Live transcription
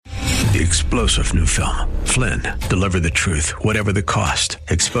the explosive new film, Flynn, Deliver the Truth, Whatever the Cost,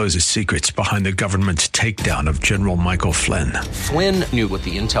 exposes secrets behind the government's takedown of General Michael Flynn. Flynn knew what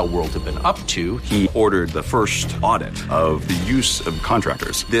the intel world had been up to. He ordered the first audit of the use of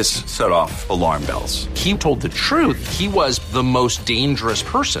contractors. This set off alarm bells. He told the truth. He was the most dangerous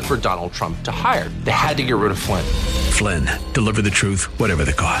person for Donald Trump to hire. They had to get rid of Flynn. Flynn, Deliver the Truth, Whatever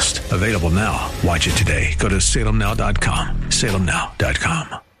the Cost. Available now. Watch it today. Go to salemnow.com.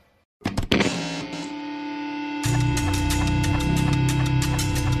 salemnow.com.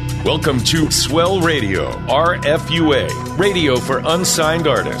 Welcome to Swell Radio, RFUA, radio for unsigned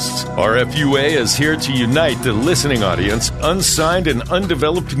artists. RFUA is here to unite the listening audience, unsigned and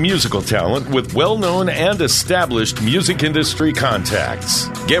undeveloped musical talent with well-known and established music industry contacts.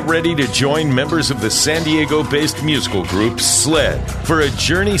 Get ready to join members of the San Diego-based musical group SLED for a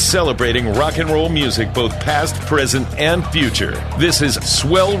journey celebrating rock and roll music both past, present, and future. This is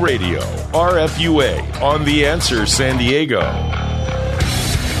Swell Radio, RFUA, on The Answer San Diego.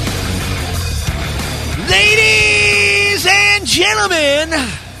 Ladies and gentlemen,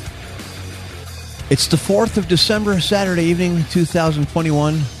 it's the 4th of December, Saturday evening,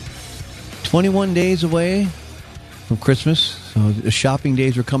 2021. 21 days away from Christmas, so the shopping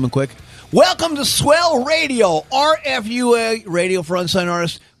days are coming quick. Welcome to Swell Radio, RFUA, Radio for Unsigned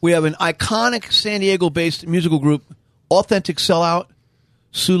Artists. We have an iconic San Diego-based musical group, Authentic Sellout,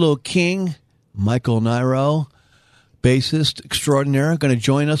 Sulo King, Michael Nairo, bassist extraordinaire, going to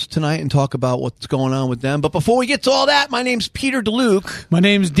join us tonight and talk about what's going on with them. But before we get to all that, my name's Peter DeLuke. My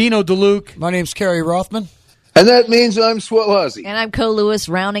name's Dino DeLuke. My name's Kerry Rothman. And that means I'm Swell Ozzy. And I'm Co Lewis,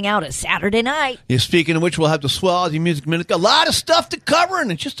 rounding out a Saturday night. Yeah, speaking of which, we'll have the Swell Ozzy Music Minute. Got a lot of stuff to cover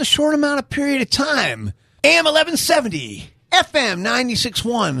in just a short amount of period of time. AM 1170, FM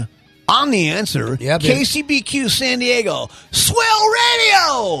 96.1. On The Answer, yeah, KCBQ San Diego, Swell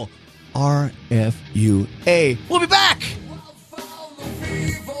Radio, RFUA. We'll be back.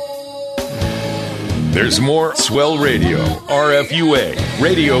 There's more Swell Radio, RFUA,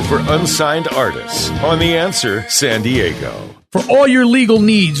 radio for unsigned artists, on The Answer San Diego. For all your legal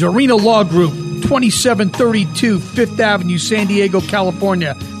needs, Arena Law Group, 2732 Fifth Avenue, San Diego,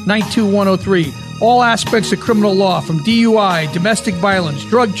 California, 92103. All aspects of criminal law, from DUI, domestic violence,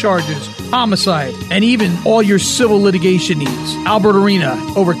 drug charges, homicide, and even all your civil litigation needs. Albert Arena,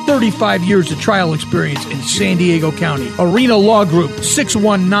 over 35 years of trial experience in San Diego County. Arena Law Group,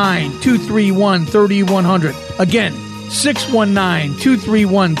 619-231-3100. Again,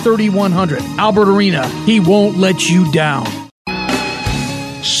 619-231-3100. Albert Arena, he won't let you down.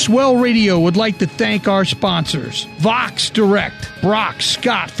 Swell Radio would like to thank our sponsors: Vox Direct, Brock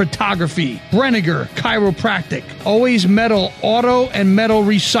Scott Photography, Brenniger Chiropractic, Always Metal Auto and Metal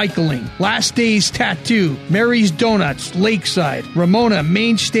Recycling, Last Days Tattoo, Mary's Donuts, Lakeside, Ramona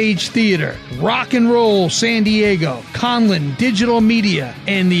Main Stage Theater, Rock and Roll San Diego, Conlin Digital Media,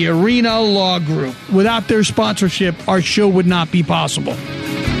 and the Arena Law Group. Without their sponsorship, our show would not be possible.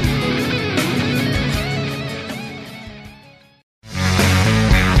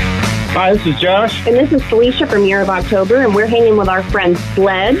 Hi, this is Josh. And this is Felicia from Year of October, and we're hanging with our friend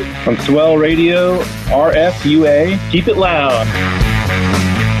SLED. From Swell Radio, RFUA. Keep it loud.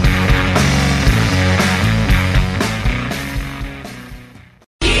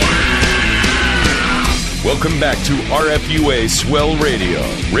 Welcome back to RFUA Swell Radio,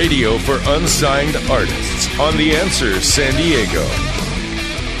 radio for unsigned artists, on The Answer San Diego.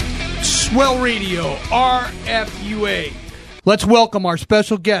 Swell Radio, RFUA. Let's welcome our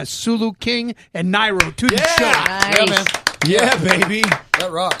special guests, Sulo King and Nairo, to the show. Nice. Yeah, man. Yeah, baby. That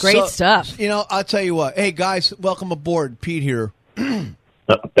rocks. Great stuff. You know, I'll tell you what. Hey, guys, welcome aboard. Pete here.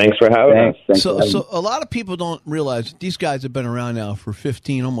 Thanks for having us. So a lot of people don't realize these guys have been around now for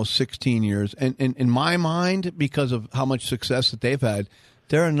 15, almost 16 years. And in my mind, because of how much success that they've had,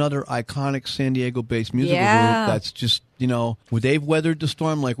 they're another iconic San Diego-based musical group that's just, you know, they've weathered the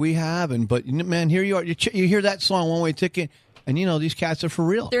storm like we have. But, man, here you are. You hear that song, One Way Ticket, and, you know, these cats are for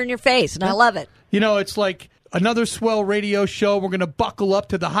real. They're in your face, and I love it. You know, it's like another Swell Radio show. We're going to buckle up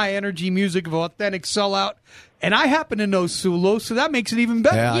to the high-energy music of Authentic Sellout. And I happen to know Sulo, so that makes it even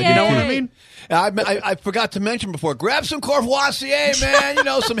better. Yeah, you know what I mean? I forgot to mention before. Grab some Courvoisier, man. You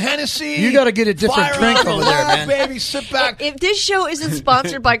know, some Hennessy. You got to get a different drink over there, man. Baby, sit back. If this show isn't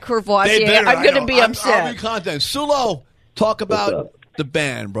sponsored by Courvoisier, I'm going to be upset. I'll be content. Sulo, talk about the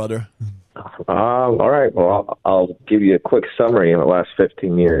band, brother. All right. Well, I'll give you a quick summary in the last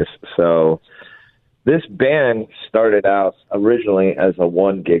 15 years. So this band started out originally as a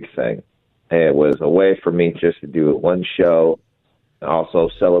one-gig thing. It was a way for me just to do one show and also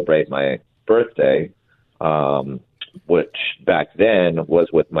celebrate my birthday which back then was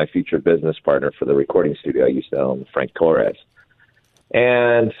with my future business partner for the recording studio I used to own, Frank Torres.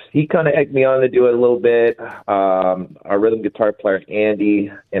 And he kind of egged me on to do it a little bit. Our rhythm guitar player,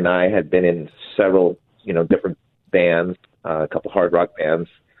 Andy, and I had been in several, different bands, a couple hard rock bands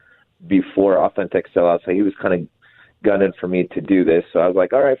before Authentic Sellout. So he was kind of gunning for me to do this. So I was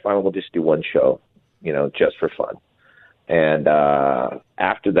like, all right, fine, we'll just do one show, just for fun. And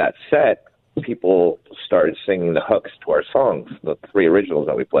after that set, people started singing the hooks to our songs, the 3 originals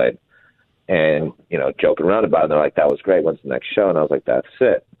that we played. And, joking around about it. They're like, that was great. When's the next show? And I was like, that's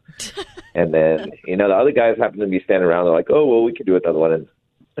it. And then, the other guys happened to be standing around. They're like, oh, well, we could do another one. And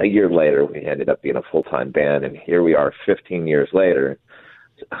a year later, we ended up being a full-time band. And here we are 15 years later,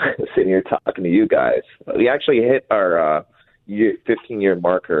 sitting here talking to you guys. We actually hit our 15-year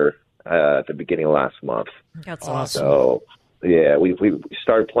marker at the beginning of last month. That's awesome. So, yeah, we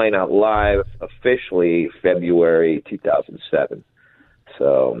started playing out live officially February 2007.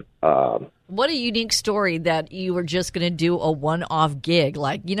 So, what a unique story that you were just going to do a one-off gig.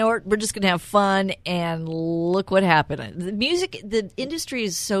 Like, we're just going to have fun, and look what happened. The industry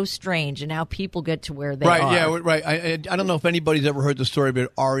is so strange, and how people get to where they are. Right, yeah, right. I don't know if anybody's ever heard the story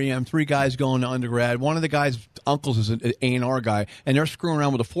about REM. 3 guys going to undergrad. One of the guys' uncles is an A&R guy, and they're screwing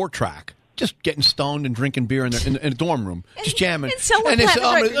around with a 4-track. Just getting stoned and drinking beer in a dorm room, just jamming. And they say,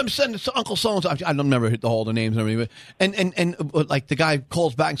 I'm sending Uncle So-and-so. I don't remember all the names and everything. And like the guy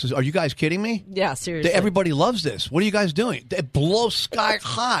calls back and says, are you guys kidding me? Yeah, seriously. Everybody loves this. What are you guys doing? It blows sky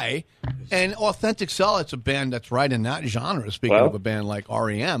high. And Authentic Sellout's a band that's right in that genre, speaking of a band like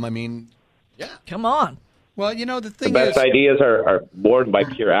REM. I mean, yeah. Come on. Well, the thing is, the best ideas are born by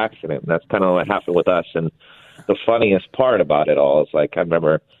pure accident. And that's kind of what happened with us. And the funniest part about it all is, like, I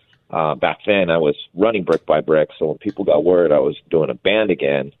remember back then I was running Brick by Brick. So when people got word I was doing a band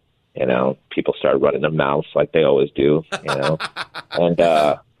again, people started running their mouths like they always do, And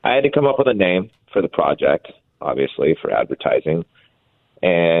I had to come up with a name for the project, obviously, for advertising.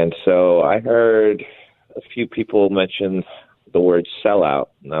 And so I heard a few people mention the word sellout,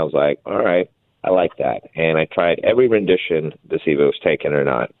 and I was like, all right, I like that. And I tried every rendition to see if it was taken or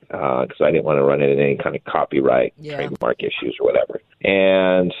not, because I didn't want to run into any kind of copyright, trademark issues or whatever.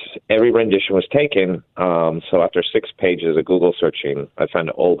 And every rendition was taken. So after 6 pages of Google searching, I found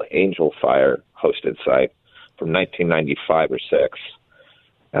an old Angel Fire hosted site from 1995 or 6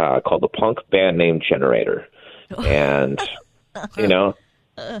 called the Punk Band Name Generator. And,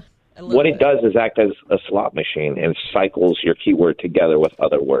 what it does is act as a slot machine and cycles your keyword together with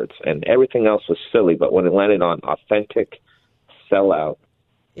other words. And everything else was silly, but when it landed on Authentic Sellout,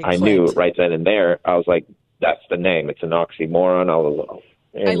 I knew right then and there. I was like, that's the name. It's an oxymoron.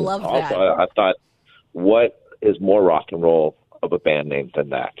 I love that. I thought, what is more rock and roll of a band name than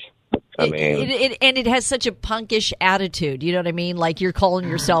that? I mean, it has such a punkish attitude. You know what I mean? Like, you're calling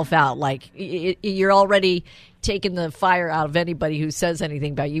yourself out. Like, you're already taking the fire out of anybody who says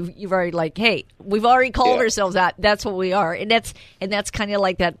anything about you. You've already, like, hey, we've already called ourselves out. That's what we are, and that's kind of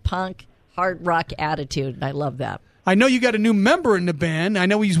like that punk hard rock attitude. And I love that. I know you got a new member in the band. I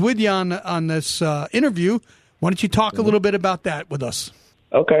know he's with you on this interview. Why don't you talk a little bit about that with us?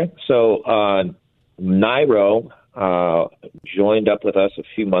 Okay, so Nairo joined up with us a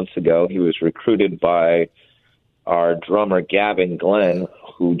few months ago. He was recruited by our drummer, Gavin Glenn,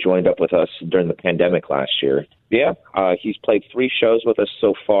 who joined up with us during the pandemic last year. Yeah, he's played 3 shows with us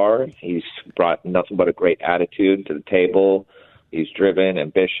so far. He's brought nothing but a great attitude to the table. He's driven,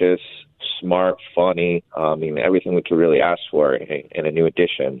 ambitious, smart, funny. Everything we could really ask for in a new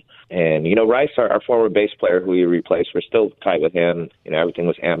addition. And, Rice, our former bass player who we replaced, we're still tight with him. Everything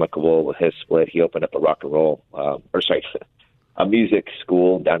was amicable with his split. He opened up a rock and roll, a music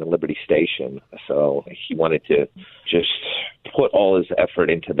school down in Liberty Station. So he wanted to just put all his effort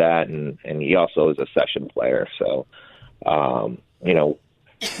into that. And he also is a session player. So, Nairo,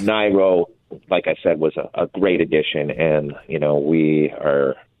 like I said, was a great addition. And,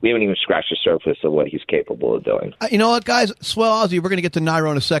 we haven't even scratched the surface of what he's capable of doing. You know what, guys? Swell Ozzy, we're going to get to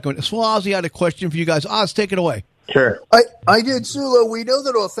Nairo in a second. Swell Ozzy had a question for you guys. Oz, take it away. Sure. I did, Sula. We know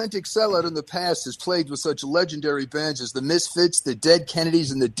that Authentic Sellout in the past has played with such legendary bands as the Misfits, the Dead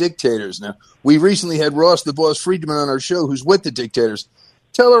Kennedys, and the Dictators. Now, we recently had Ross the Boss Friedman on our show, who's with the Dictators.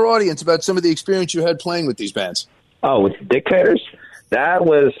 Tell our audience about some of the experience you had playing with these bands. Oh, with the Dictators? That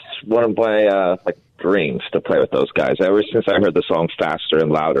was one of my dreams to play with those guys. Ever since I heard the song Faster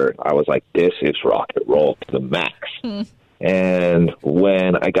and Louder, I was like, this is rock and roll to the max. And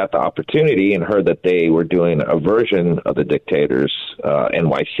when I got the opportunity and heard that they were doing a version of the Dictators,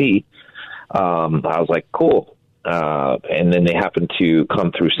 NYC, I was like, cool. And then they happened to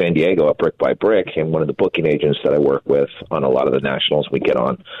come through San Diego at Brick by Brick, and one of the booking agents that I work with on a lot of the nationals we get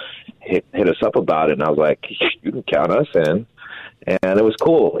on hit us up about it, and I was like, you can count us in. And it was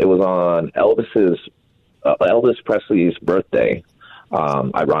cool. It was on Elvis Presley's birthday,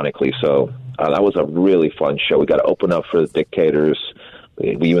 ironically. So that was a really fun show. We got to open up for the Dictators.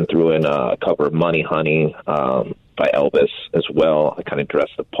 We even threw in a cover of Money Honey by Elvis as well. I kind of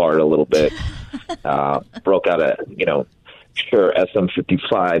dressed the part a little bit. Broke out a, Shure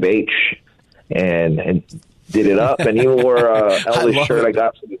SM55H and did it up. And even wore a Elvis shirt I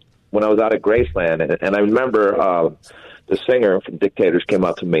got when I was out at Graceland. And I remember the singer from Dictators came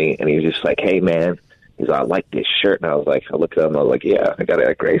up to me, and he was just like, hey, man. He's like, I like this shirt. And I looked at him, I was like, yeah, I got it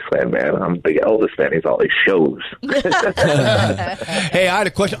at Graceland, man. I'm a big Elvis fan. He's all his shows. Hey, I had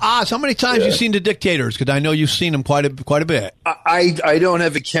a question. How many times you seen the Dictators? Because I know you've seen them quite a bit. I don't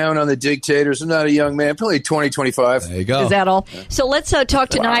have a count on the Dictators. I'm not a young man. Probably 20, 25. There you go. Is that all? So let's talk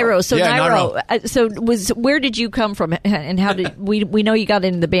to Nairo. So Nairo, where did you come from, and how did we know you got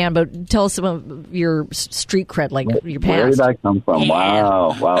into the band? But tell us some of your street cred, like your past. Where did I come from?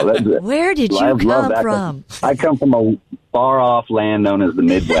 Yeah. Wow. Where did you come from? I come from a far-off land known as the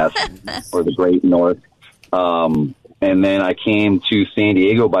Midwest or the Great North. And then I came to San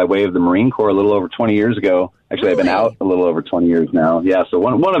Diego by way of the Marine Corps a little over 20 years ago. Actually, I've been out a little over 20 years now. Yeah, so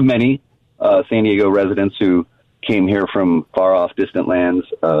one of many San Diego residents who came here from far-off distant lands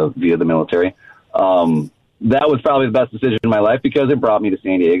via the military. That was probably the best decision in my life because it brought me to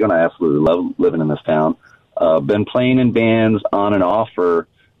San Diego, and I absolutely love living in this town. Been playing in bands on and off for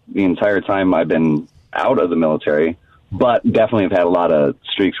the entire time I've been out of the military, but definitely have had a lot of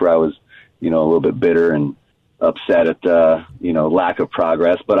streaks where I was, a little bit bitter and upset at, lack of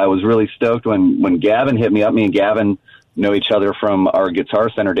progress. But I was really stoked when Gavin hit me up. Me and Gavin know each other from our Guitar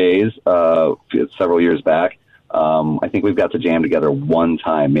Center days several years back. I think we've got to jam together one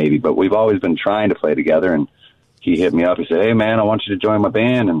time maybe, but we've always been trying to play together. And he hit me up. He said, hey, man, I want you to join my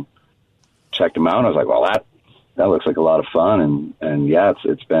band. And checked him out. And I was like, well, that looks like a lot of fun, and yeah,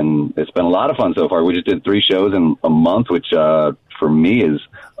 it's been a lot of fun so far. We just did 3 shows in a month, which for me is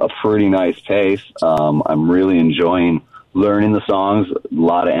a pretty nice pace. I'm really enjoying learning the songs. A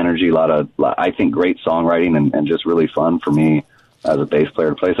lot of energy, I think great songwriting, and just really fun for me as a bass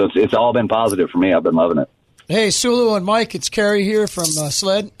player to play. So it's all been positive for me. I've been loving it. Hey, Sulu and Mike, it's Kerry here from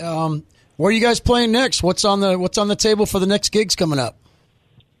Sled. Where are you guys playing next? What's on the table for the next gigs coming up?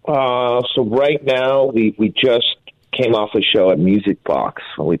 So right now, we just came off a show at Music Box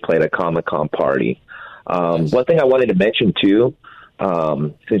when we played a Comic-Con party. One thing I wanted to mention, too,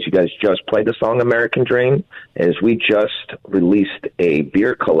 since you guys just played the song American Dream, is we just released a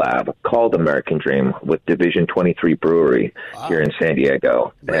beer collab called American Dream with Division 23 Brewery here in San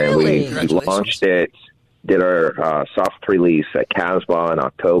Diego. Really? And we launched it, did our soft release at Casbah in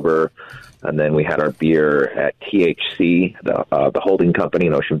October. And then we had our beer at THC, the holding company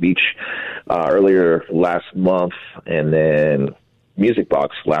in Ocean Beach, earlier last month, and then Music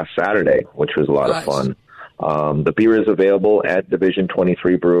Box last Saturday, which was a lot of fun. The beer is available at Division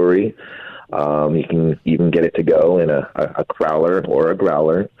 23 Brewery. You can even get it to go in a crowler or a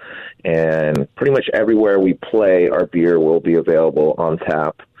growler. And pretty much everywhere we play, our beer will be available on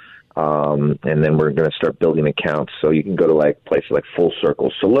tap. And then we're going to start building accounts. So you can go to places like Full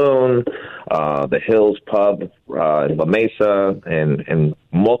Circle Saloon, the Hills Pub in La Mesa, and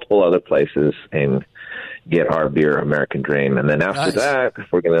multiple other places, and get our beer American Dream. And then after that,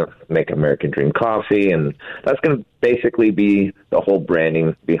 we're going to make American Dream coffee, and that's going to basically be the whole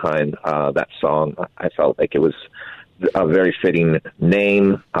branding behind that song. I felt like it was a very fitting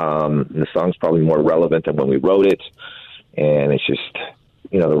name. The song's probably more relevant than when we wrote it, and it's just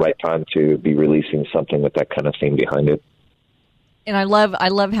the right time to be releasing something with that kind of theme behind it. And I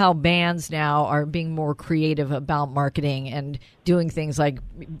love how bands now are being more creative about marketing and doing things like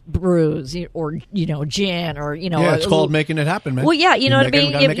brews or gin or it's called making it happen, man. Well, yeah, you know what I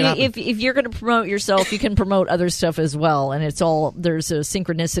mean. If you're going to promote yourself, you can promote other stuff as well, and there's a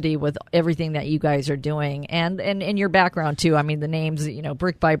synchronicity with everything that you guys are doing, and your background too. I mean, the names,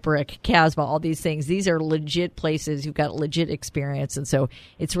 Brick by Brick, Casbah, all these things. These are legit places. You've got legit experience, and so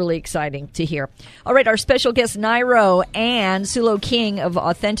it's really exciting to hear. All right, our special guest Nairo and Sulo King of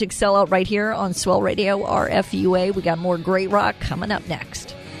Authentic Sellout right here on Swell Radio RFUA. We got more great rock coming up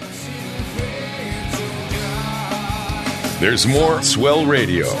next. There's more Swell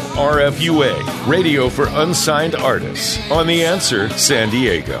Radio, RFUA, radio for unsigned artists, on The Answer San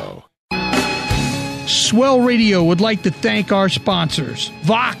Diego. Swell Radio would like to thank our sponsors: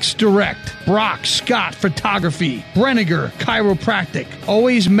 Vox Direct, Brock Scott Photography, Brenniger Chiropractic,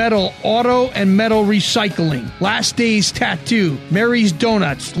 Always Metal Auto and Metal Recycling, Last Days Tattoo, Mary's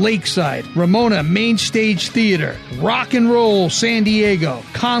Donuts, Lakeside, Ramona Main Stage Theater, Rock and Roll San Diego,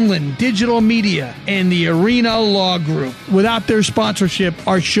 Conlin Digital Media, and the Arena Law Group. Without their sponsorship,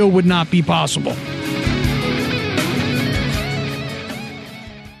 our show would not be possible.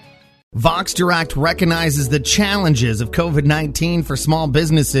 Vox Direct recognizes the challenges of COVID-19 for small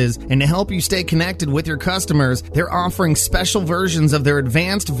businesses, and to help you stay connected with your customers, they're offering special versions of their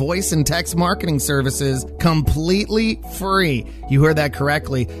advanced voice and text marketing services completely free. You heard that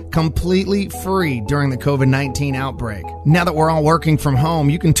correctly, completely free during the COVID-19 outbreak. Now that we're all working from home,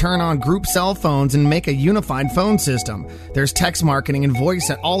 you can turn on group cell phones and make a unified phone system. There's text marketing and voice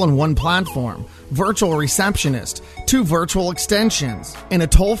all in one platform, virtual receptionist, 2 virtual extensions, and a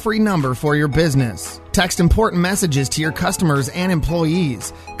toll-free number for your business. Text important messages to your customers and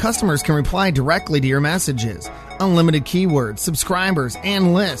employees. Customers can reply directly to your messages. Unlimited keywords, subscribers,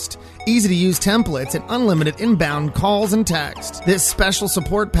 and list. Easy-to-use templates and unlimited inbound calls and text. This special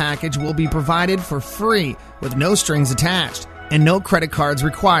support package will be provided for free with no strings attached and no credit cards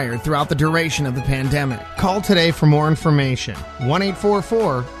required throughout the duration of the pandemic. Call today for more information.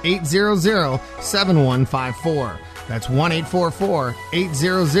 1-844-800-7154. That's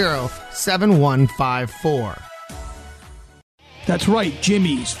 1-844-800-7154. That's right,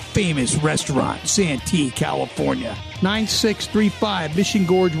 Jimmy's famous restaurant, Santee, California. 9635 Mission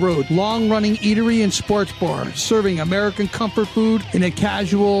Gorge Road. Long-running eatery and sports bar, serving American comfort food in a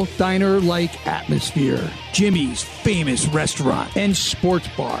casual, diner-like atmosphere. Jimmy's famous restaurant and sports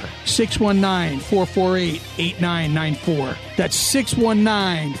bar. 619-448-8994. That's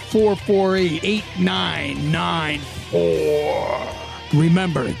 619-448-8994.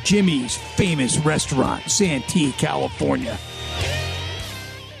 Remember, Jimmy's famous restaurant, Santee, California.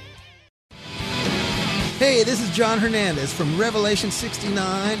 Hey, this is John Hernandez from Revelation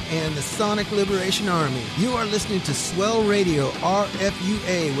 69 and the Sonic Liberation Army. You are listening to Swell Radio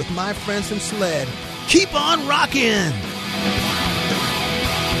RFUA with my friends from SLED. Keep on rockin'!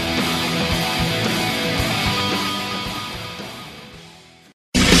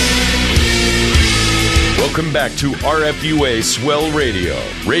 Welcome back to RFUA Swell Radio,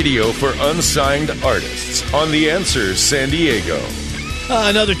 radio for unsigned artists on The Answer San Diego.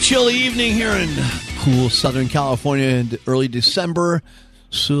 Another chilly evening here in cool Southern California in early December.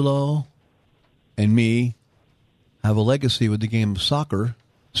 Sulo and me have a legacy with the game of soccer.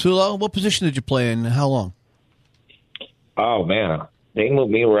 Sulo, what position did you play and how long? Oh, man. They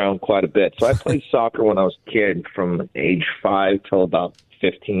moved me around quite a bit. So I played soccer when I was a kid from age 5 till about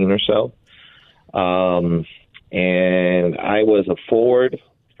 15 or so. And I was a forward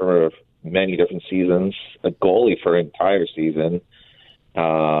for many different seasons, a goalie for an entire season.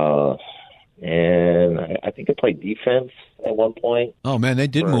 And I think I played defense at one point. Oh man, they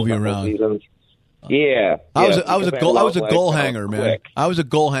did move you around. Seasons. Yeah, I was a goal hanger, man. Quick. I was a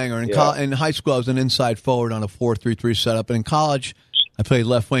goal hanger in high school. I was an inside forward on a 4-3-3 setup, and in college, I played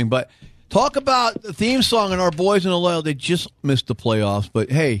left wing. But talk about the theme song and our boys in the Loyal. They just missed the playoffs,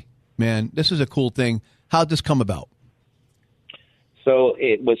 but hey, man, this is a cool thing. How'd this come about? So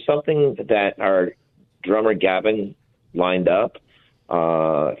it was something that our drummer Gavin lined up.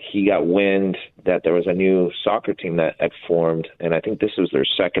 He got wind that there was a new soccer team that had formed, and I think this was their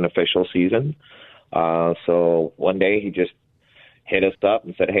second official season. So one day he just hit us up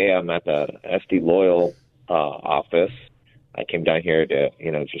and said, "Hey, I'm at the SD Loyal office. I came down here to,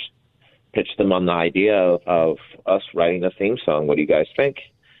 just pitch them on the idea of us writing a theme song. What do you guys think?"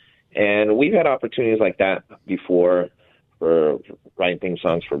 And we've had opportunities like that before for writing theme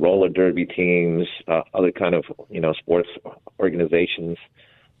songs for roller derby teams, other kind of, sports organizations,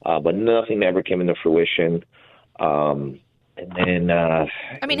 but nothing ever came into fruition. And then,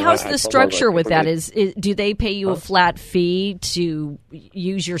 how's the structure with that? Is do they pay you a flat fee to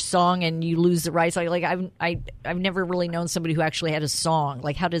use your song and you lose the rights? Like I've never really known somebody who actually had a song.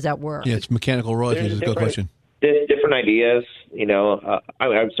 Like, how does that work? Yeah, it's mechanical royalties. Is a good question. There's different ideas,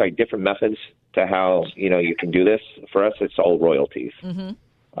 I'm sorry, different methods to how, you can do this. For us, it's all royalties. Mm-hmm.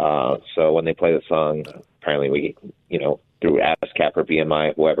 So when they play the song, apparently we, through ASCAP or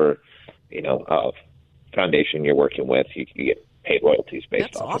BMI, whoever, foundation you're working with, you get paid royalties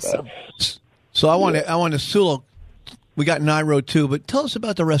based off of that. So I want to Sulo. We got Nairo too, but tell us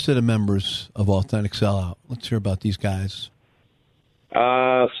about the rest of the members of Authentic Sellout. Let's hear about these guys.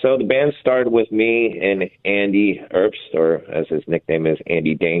 So the band started with me and Andy Erbst, or as his nickname is,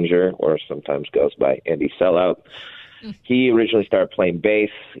 Andy Danger, or sometimes goes by Andy Sellout. he originally started playing bass,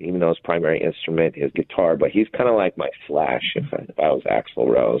 even though his primary instrument is guitar, but he's kind of like my Slash if I was Axl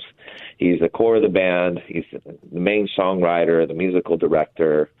Rose. He's the core of the band. He's the main songwriter, the musical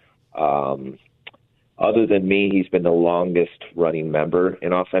director. Other than me, he's been the longest running member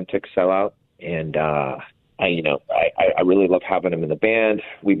in Authentic Sellout. And, I really love having him in the band.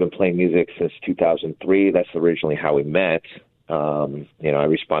 We've been playing music since 2003. That's originally how we met. I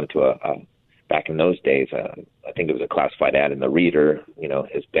responded to back in those days, I think it was a classified ad in the Reader.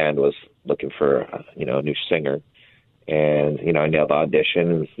 His band was looking for, a new singer. And, I nailed the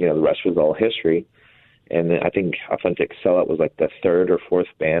audition. And, the rest was all history. And I think Authentic Sellout was like the third or fourth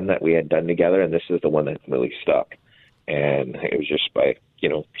band that we had done together. And this is the one that really stuck. And it was just by,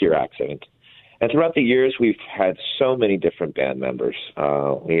 pure accident. And throughout the years, we've had so many different band members.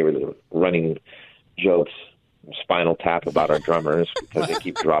 We were running jokes, Spinal Tap about our drummers because they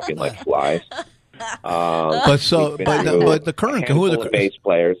keep dropping like flies. But the current who are the bass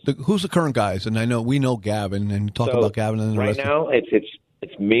players? Who's the current guys? And I know we know Gavin and talk about Gavin and the right rest. Right now,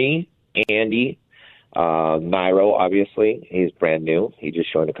 it's me, Andy, Nairo. Obviously, he's brand new. He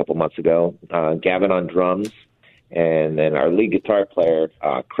just joined a couple months ago. Gavin on drums. And then our lead guitar player,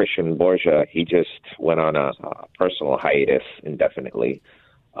 Christian Borgia, he just went on a personal hiatus indefinitely.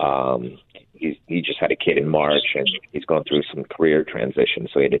 He just had a kid in March, and he's going through some career transition,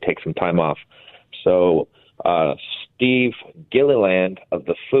 so he had to take some time off. So Steve Gilliland of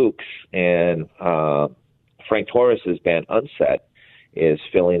the Fuchs and Frank Torres's band Unset is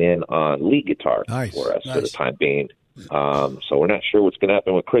filling in on lead guitar for us for the time being. So we're not sure what's going to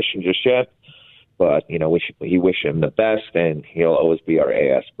happen with Christian just yet. But, we wish him the best, and he'll always be our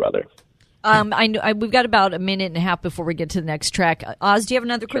AS brother. I know we've got about a minute and a half before we get to the next track. Oz, do you have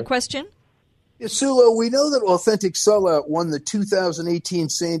another quick question? Yeah, Sulo, we know that Authentic Sellout won the 2018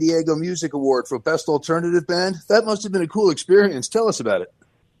 San Diego Music Award for Best Alternative Band. That must have been a cool experience. Tell us about it.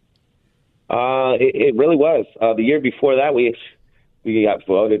 It really was. The year before that, we got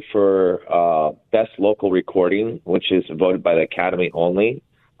voted for Best Local Recording, which is voted by the Academy only.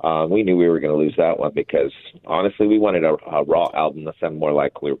 We knew we were going to lose that one because, honestly, we wanted a raw album that sounded more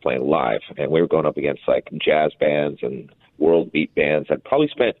like we were playing live. And we were going up against, like, jazz bands and world beat bands that probably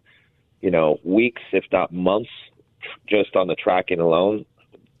spent, weeks, if not months, just on the tracking alone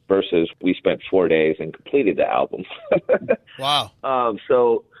versus we spent 4 days and completed the album. Wow.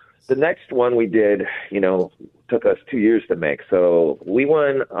 So the next one we did, took us 2 years to make. So we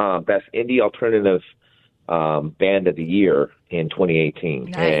won Best Indie Alternative Band of the Year in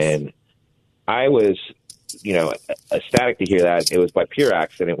 2018. Nice. And I was, ecstatic to hear that. It was by pure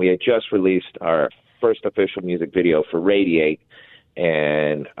accident. We had just released our first official music video for Radiate,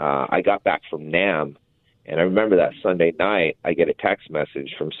 and I got back from NAMM, and I remember that Sunday night, I get a text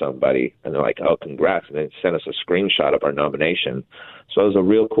message from somebody, and they're like, oh, congrats, and they sent us a screenshot of our nomination. So it was a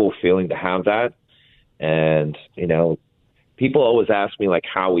real cool feeling to have that. And, people always ask me, like,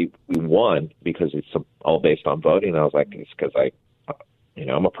 how we won, because it's all based on voting. And I was like, it's because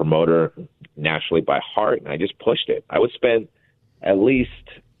I'm a promoter nationally by heart, and I just pushed it. I would spend at least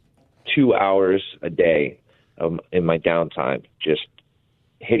 2 hours a day in my downtime just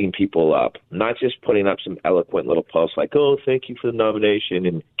hitting people up, not just putting up some eloquent little posts like, oh, thank you for the nomination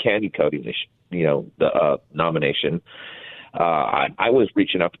and candy coating the nomination. I was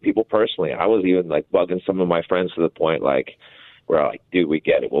reaching out to people personally. I was even like bugging some of my friends to the point like where like, dude, we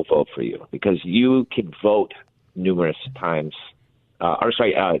get it. We'll vote for you because you can vote numerous times.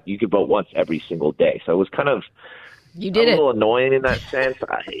 You could vote once every single day. So it was kind of a little annoying in that sense.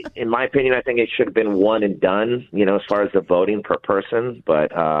 In my opinion, I think it should have been one and done, as far as the voting per person.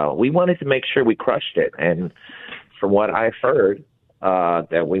 But we wanted to make sure we crushed it. And from what I've heard,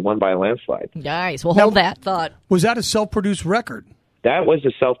 that we won by a landslide. Nice. Well, hold that thought. Was that a self-produced record? That was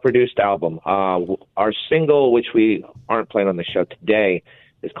a self-produced album. Our single, which we aren't playing on the show today,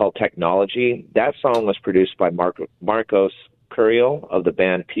 is called Technology. That song was produced by Marcos Curiel of the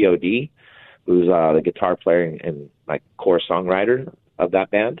band POD, who's the guitar player and like core songwriter of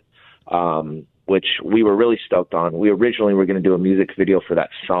that band, which we were really stoked on. We originally were going to do a music video for that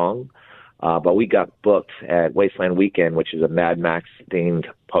song, but we got booked at Wasteland Weekend, which is a Mad Max-themed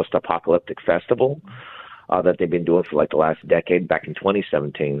post-apocalyptic festival that they've been doing for like the last decade, back in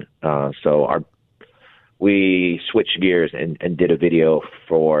 2017. So we switched gears and did a video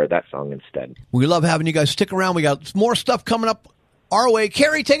for that song instead. We love having you guys. Stick around. We got more stuff coming up our way.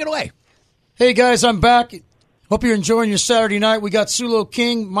 Carrie, take it away. Hey, guys, I'm back. Hope you're enjoying your Saturday night. We got Sulo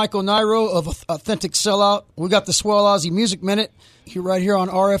King, Michael Nairo of Authentic Sellout. We got the Swell Aussie Music Minute right here on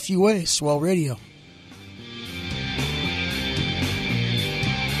RFUA, Swell Radio.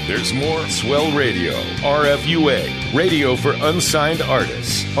 There's more Swell Radio, RFUA, radio for unsigned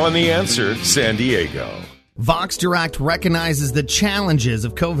artists, on The Answer San Diego. Vox Direct recognizes the challenges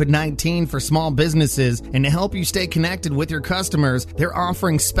of COVID-19 for small businesses, and to help you stay connected with your customers, they're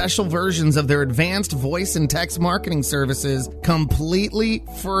offering special versions of their advanced voice and text marketing services completely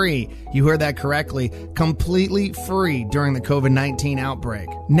free. You heard that correctly, completely free during the COVID-19 outbreak.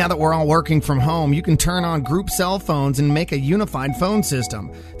 Now that we're all working from home, you can turn on group cell phones and make a unified phone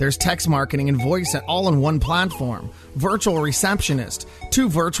system. There's text marketing and voice all in one platform, virtual receptionist, 2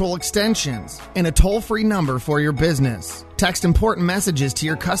 virtual extensions, and a toll-free number for your business. Text important messages to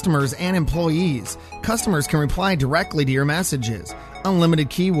your customers and employees. Customers can reply directly to your messages. Unlimited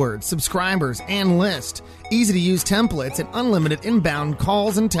keywords, subscribers, and list. Easy-to-use templates and unlimited inbound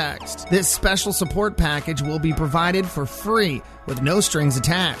calls and text. This special support package will be provided for free with no strings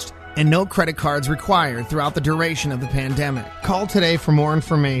attached and no credit cards required throughout the duration of the pandemic. Call today for more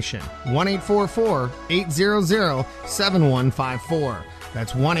information. 1-844-800-7154.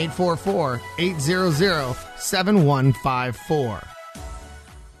 That's 1-844-800-7154.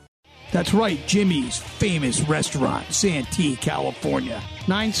 That's right, Jimmy's famous restaurant, Santee, California.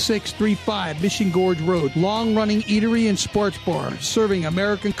 9635 Mission Gorge Road. Long-running eatery and sports bar, serving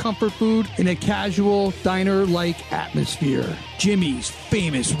American comfort food in a casual, diner-like atmosphere. Jimmy's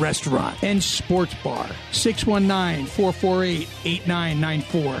famous restaurant and sports bar.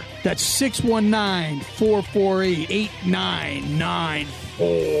 619-448-8994. That's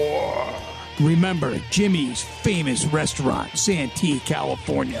 619-448-8994. Remember, Jimmy's famous restaurant, Santee,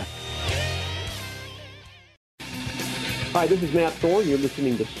 California. Hi, this is Matt Thorne. You're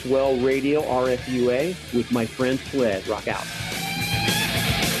listening to Swell Radio, RFUA, with my friend Sled. Rock out.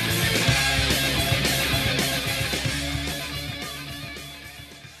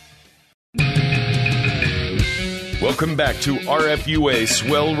 Welcome back to RFUA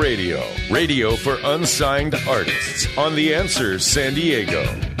Swell Radio, radio for unsigned artists, on The Answer San Diego.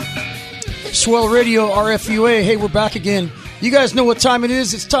 Swell Radio, RFUA. Hey, we're back again. You guys know what time it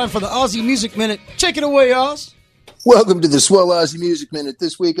is. It's time for the Aussie Music Minute. Take it away, Oz. Welcome to the Swell Aussie Music Minute.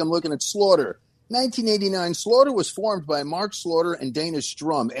 This week I'm looking at Slaughter. 1989, Slaughter was formed by Mark Slaughter and Dana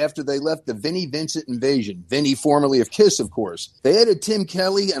Strum after they left the Vinnie Vincent Invasion. Vinnie, formerly of Kiss, of course. They added Tim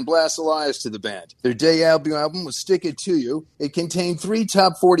Kelly and Blas Elias to the band. Their debut album was Stick It To You. It contained 3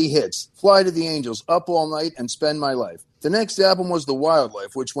 top 40 hits, Fly to the Angels, Up All Night, and Spend My Life. The next album was The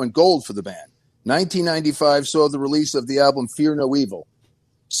Wildlife, which went gold for the band. 1995 saw the release of the album Fear No Evil.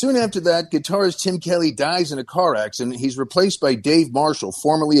 Soon after that, guitarist Tim Kelly dies in a car accident. He's replaced by Dave Marshall,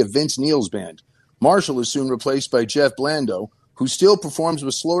 formerly of Vince Neil's band. Marshall is soon replaced by Jeff Blando, who still performs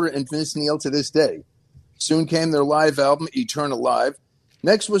with Slaughter and Vince Neil to this day. Soon came their live album, Eternal Live.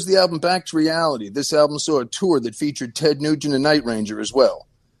 Next was the album Back to Reality. This album saw a tour that featured Ted Nugent and Night Ranger as well.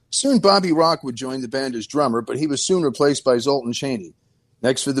 Soon Bobby Rock would join the band as drummer, but he was soon replaced by Zoltan Chaney.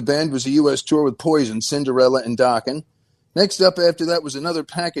 Next for the band was a U.S. tour with Poison, Cinderella, and Dokken. Next up after that was another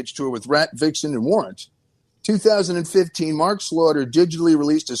package tour with Rat, Vixen, and Warrant. 2015, Mark Slaughter digitally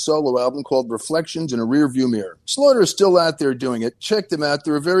released a solo album called Reflections in a Rearview Mirror. Slaughter is still out there doing it. Check them out.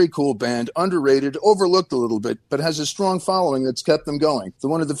 They're a very cool band, underrated, overlooked a little bit, but has a strong following that's kept them going. They're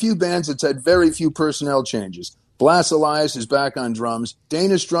one of the few bands that's had very few personnel changes. Blas Elias is back on drums,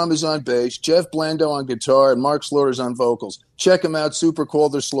 Dana Strum is on bass, Jeff Blando on guitar, and Mark Slaughter's on vocals. Check them out, super cool,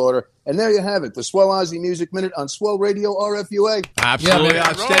 they're Slaughter. And there you have it, the Swell Aussie Music Minute on Swell Radio RFUA. Absolutely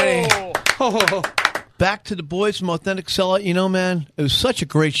outstanding. Back to the boys from Authentic Sellout. You know, man, it was such a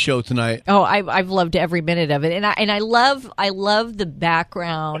great show tonight. Oh, I've loved every minute of it, and I love the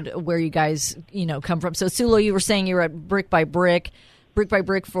background where you guys come from. So, Sulo, you were saying you were at Brick by Brick. Brick by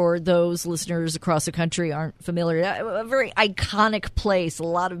Brick, for those listeners across the country aren't familiar, a very iconic place. A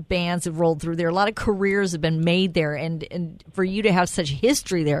lot of bands have rolled through there. A lot of careers have been made there, and for you to have such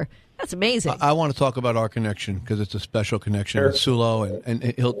history there, that's amazing. I want to talk about our connection because it's a special connection with Sulo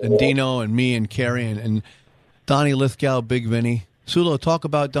and Dino and me and Kerry and Donnie Lithgow, Big Vinny. Sulo, talk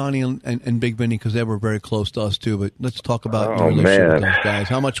about Donnie and Big Vinny because they were very close to us too. But let's talk about the relationship with those guys.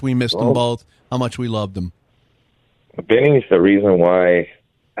 How much we missed them both. How much we loved them. Vinny's the reason why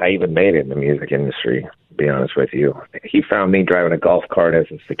I even made it in the music industry, to be honest with you. He found me driving a golf cart as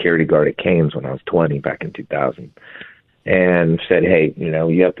a security guard at Canes when I was 20 back in 2000 and said, hey,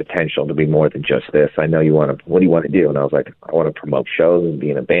 you have potential to be more than just this. I know you want to, what do you want to do? And I was like, I want to promote shows and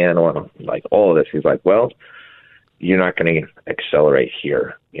be in a band. I want to, like, all of this. He's like, well, you're not going to accelerate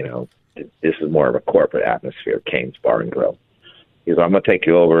here. This is more of a corporate atmosphere, Canes Bar and Grill. He's like, I'm going to take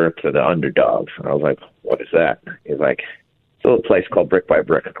you over to the Underdogs. And I was like, what is that? He's like, it's a little place called Brick by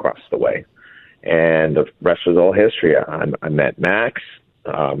Brick across the way. And the rest was all history. I met Max.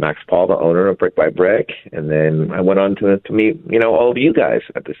 Max Paul, the owner of Brick by Brick. And then I went on to meet, all of you guys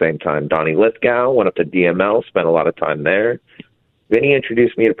at the same time. Donnie Lithgow, went up to DML, spent a lot of time there. Vinny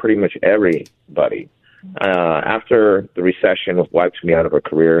introduced me to pretty much everybody. After the recession wiped me out of a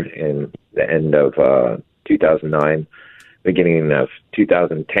career in the end of 2009, beginning of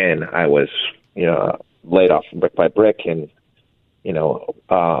 2010, I was, laid off from Brick by Brick and,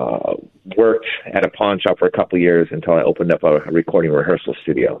 worked at a pawn shop for a couple of years until I opened up a recording rehearsal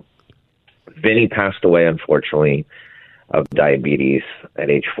studio. Vinny passed away, unfortunately, of diabetes at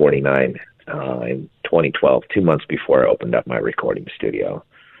age 49 in 2012, 2 months before I opened up my recording studio.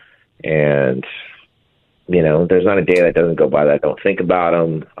 And, there's not a day that doesn't go by that I don't think about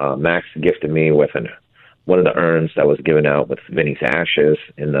him. Max gifted me with one of the urns that was given out with Vinny's ashes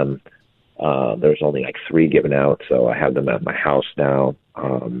in them. There's only like 3 given out, so I have them at my house now,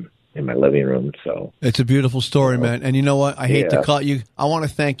 in my living room. So it's a beautiful story, man. And you know what? I hate to cut you. I want to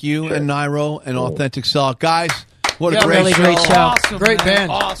thank you and Nairo and Authentic Sellout. Guys, what a great really show. Great show. Awesome, great man.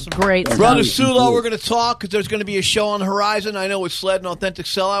 band. Awesome. Great stuff. Brother Sulo, we're going to talk because there's going to be a show on the horizon. I know it's Sled and Authentic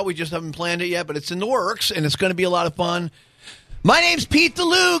Sellout. We just haven't planned it yet, but it's in the works, and it's going to be a lot of fun. My name's Pete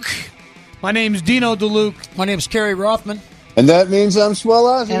DeLuke. My name's Dino DeLuke. My name's Kerry Rothman. And that means I'm Swell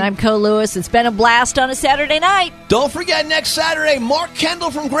Ozzy. And I'm Co Lewis. It's been a blast on a Saturday night. Don't forget, next Saturday, Mark Kendall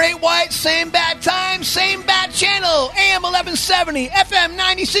from Great White, same bad time, same bad channel, AM 1170, FM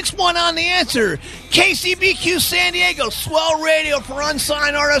 96.1 on The Answer, KCBQ San Diego, Swell Radio for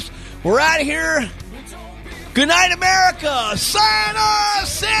unsigned artists. We're out of here. Good night, America. Sayonara,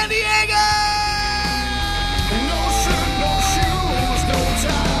 San Diego.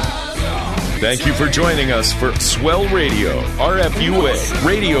 Thank you for joining us for Swell Radio, RFUA,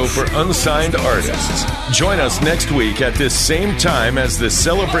 radio for unsigned artists. Join us next week at this same time as the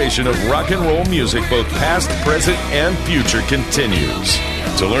celebration of rock and roll music, both past, present, and future, continues.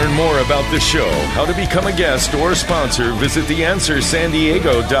 To learn more about the show, how to become a guest or sponsor, visit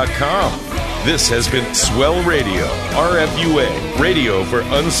theanswersandiego.com. This has been Swell Radio, RFUA, radio for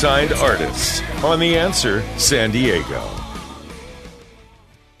unsigned artists, on The Answer San Diego.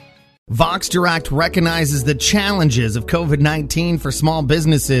 Vox Direct recognizes the challenges of COVID-19 for small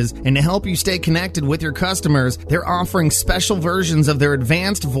businesses, and to help you stay connected with your customers, they're offering special versions of their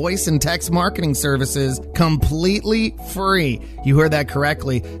advanced voice and text marketing services completely free. You heard that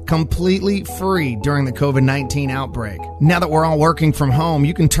correctly, completely free during the COVID-19 outbreak. Now that we're all working from home,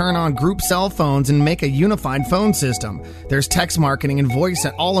 you can turn on group cell phones and make a unified phone system. There's text marketing and voice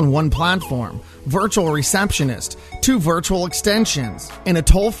all in one platform. Virtual receptionist, 2 virtual extensions, and a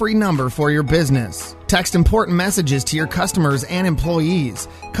toll-free number for your business. Text important messages to your customers and employees.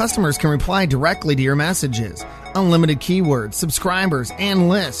 Customers can reply directly to your messages. Unlimited keywords, subscribers, and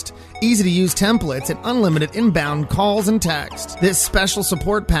list. Easy-to-use templates and unlimited inbound calls and text. This special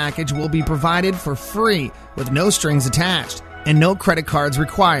support package will be provided for free with no strings attached and no credit cards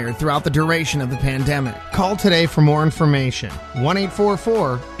required throughout the duration of the pandemic. Call today for more information.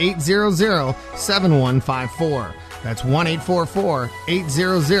 1-844-800-7154. That's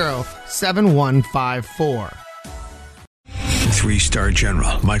 1-844-800-7154. 3-star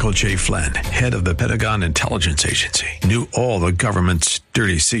General Michael J. Flynn, head of the Pentagon Intelligence Agency, knew all the government's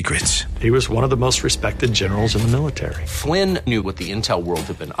dirty secrets. He was one of the most respected generals in the military. Flynn knew what the intel world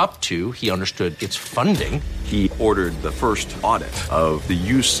had been up to. He understood its funding. He ordered the first audit of the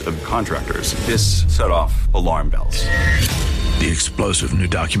use of contractors. This set off alarm bells. The explosive new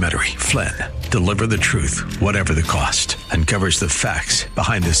documentary, Flynn, Deliver the Truth, Whatever the Cost, uncovers the facts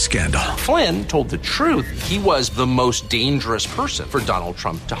behind this scandal. Flynn told the truth. He was the most dangerous person for Donald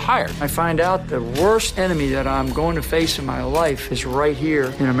Trump to hire. I find out the worst enemy that I'm going to face in my life is right here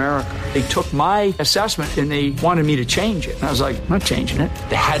in America. They took my assessment and they wanted me to change it. And I was like, I'm not changing it.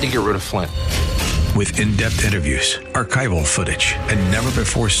 They had to get rid of Flynn. With in-depth interviews, archival footage, and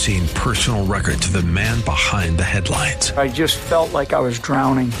never-before-seen personal records of the man behind the headlines. I just felt like I was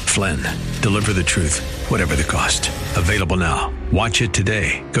drowning. Flynn, Deliver the Truth, Whatever the Cost. Available now. Watch it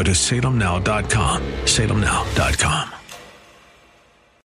today. Go to salemnow.com. salemnow.com.